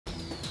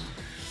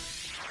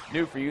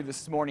New for you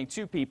this morning,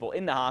 2 people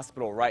in the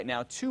hospital right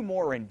now. 2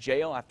 more are in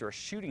jail after a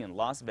shooting in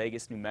Las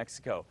Vegas, New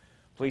Mexico.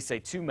 Police say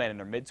 2 men in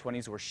their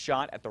mid-20s were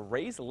shot at the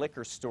Ray's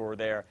liquor store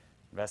there.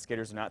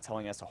 Investigators are not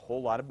telling us a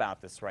whole lot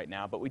about this right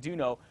now, but we do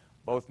know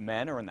both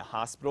men are in the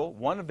hospital,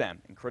 one of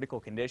them in critical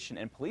condition,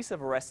 and police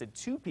have arrested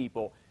 2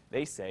 people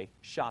they say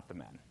shot the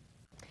men.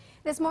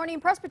 This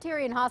morning,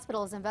 Presbyterian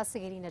Hospital is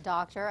investigating a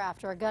doctor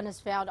after a gun is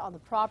found on the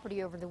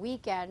property over the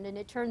weekend, and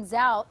it turns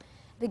out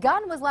the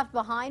gun was left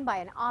behind by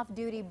an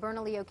off-duty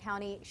Bernalillo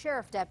County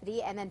Sheriff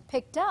deputy and then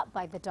picked up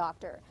by the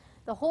doctor.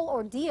 The whole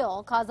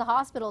ordeal caused the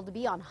hospital to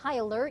be on high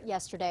alert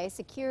yesterday.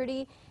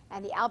 Security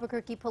and the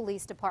Albuquerque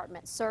Police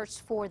Department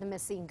searched for the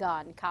missing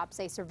gun. Cops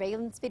say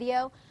surveillance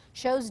video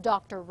shows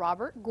Dr.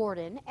 Robert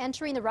Gordon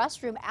entering the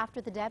restroom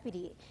after the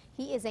deputy.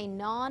 He is a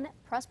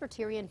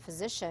non-Presbyterian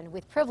physician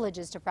with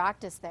privileges to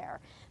practice there.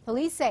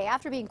 Police say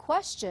after being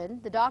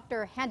questioned, the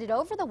doctor handed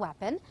over the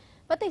weapon,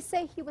 but they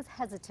say he was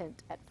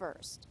hesitant at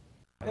first.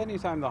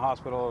 Anytime the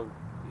hospital,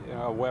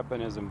 a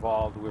weapon is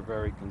involved, we're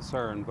very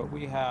concerned, but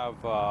we have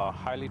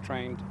highly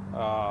trained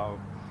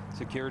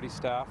security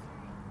staff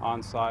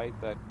on site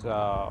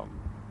that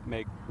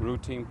make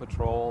routine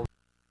patrols.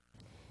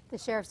 The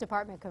Sheriff's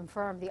Department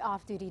confirmed the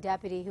off-duty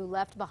deputy who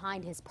left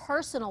behind his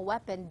personal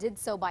weapon did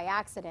so by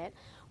accident.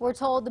 We're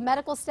told the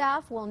medical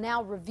staff will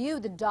now review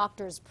the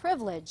doctor's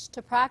privilege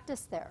to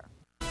practice there.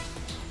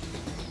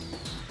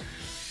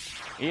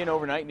 In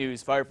overnight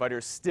news,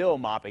 firefighters still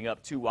mopping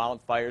up 2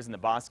 wildfires in the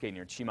Bosque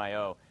near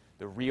Chimayo.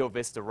 The Rio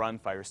Vista Run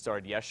fire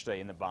started yesterday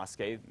in the Bosque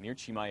near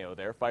Chimayo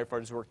there.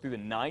 Firefighters worked through the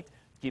night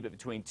to keep it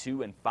between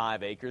 2 and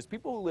 5 acres.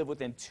 People who live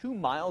within 2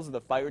 miles of the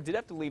fire did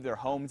have to leave their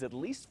homes at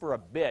least for a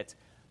bit.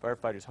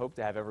 Firefighters hope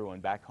to have everyone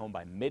back home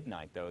by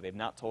midnight, though. They've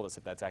not told us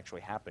if that's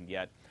actually happened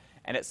yet.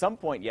 And at some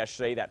point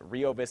yesterday, that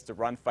Rio Vista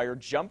Run fire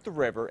jumped the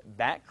river.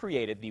 That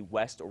created the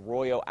West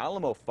Arroyo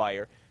Alamo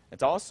fire.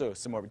 It's also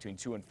somewhere between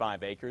 2 and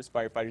 5 acres.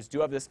 Firefighters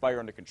do have this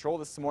fire under control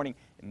this morning,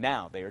 and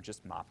now they are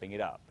just mopping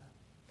it up.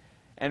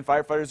 And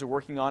firefighters are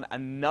working on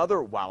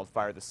another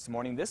wildfire this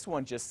morning, this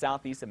one just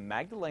southeast of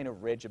Magdalena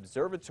Ridge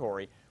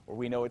Observatory, where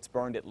we know it's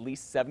burned at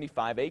least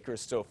 75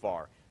 acres so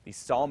far. The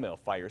sawmill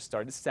fire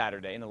started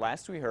Saturday, and the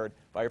last we heard,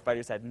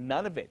 firefighters had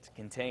none of it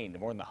contained.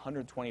 More than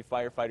 120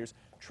 firefighters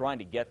trying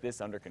to get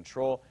this under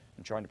control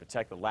and trying to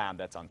protect the lab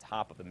that's on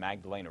top of the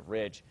Magdalena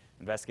Ridge.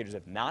 Investigators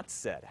have not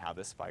said how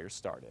this fire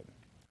started.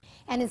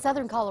 And in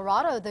southern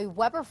Colorado, the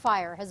Weber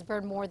fire has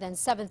burned more than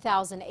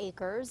 7,000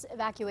 acres.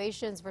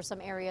 Evacuations for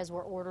some areas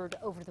were ordered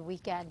over the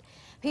weekend.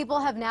 People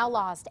have now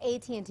lost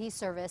AT&T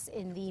service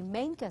in the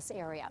Mancos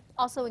area.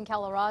 Also in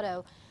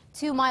Colorado,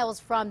 2 miles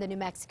from the New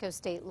Mexico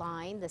state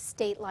line, the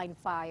state line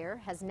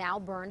fire has now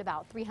burned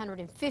about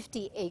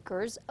 350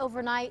 acres.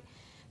 Overnight,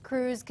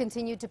 crews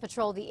continued to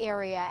patrol the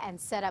area and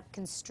set up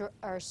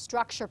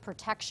structure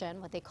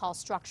protection, what they call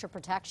structure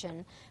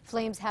protection.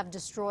 Flames have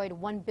destroyed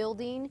 1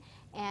 building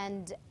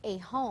and a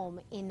home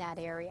in that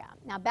area.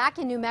 Now back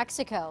in New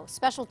Mexico,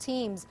 special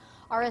teams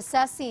are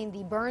assessing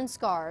the burn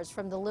scars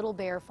from the Little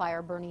Bear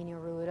fire burning near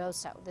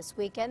Ruidoso. This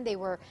weekend they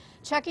were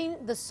checking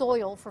the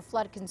soil for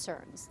flood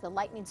concerns. The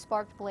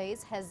lightning-sparked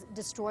blaze has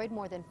destroyed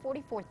more than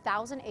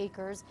 44,000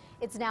 acres.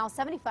 It's now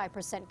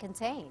 75%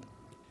 contained.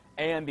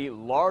 And the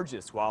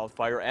largest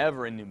wildfire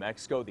ever in New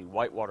Mexico, the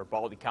Whitewater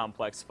Baldy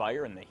Complex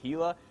fire in the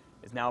Gila,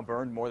 has now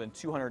burned more than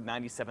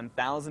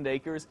 297,000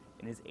 acres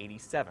and is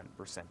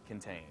 87%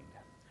 contained.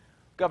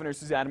 Governor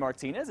Susana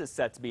Martinez is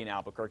set to be in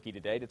Albuquerque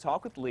today to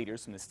talk with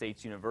leaders from the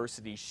state's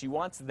universities. She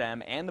wants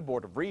them and the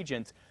Board of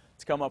Regents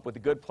to come up with a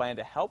good plan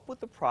to help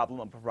with the problem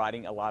of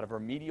providing a lot of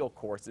remedial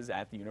courses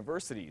at the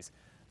universities.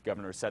 The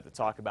governor is set to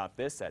talk about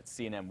this at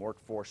CNN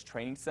Workforce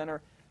Training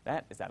Center.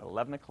 That is at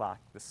 11 o'clock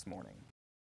this morning.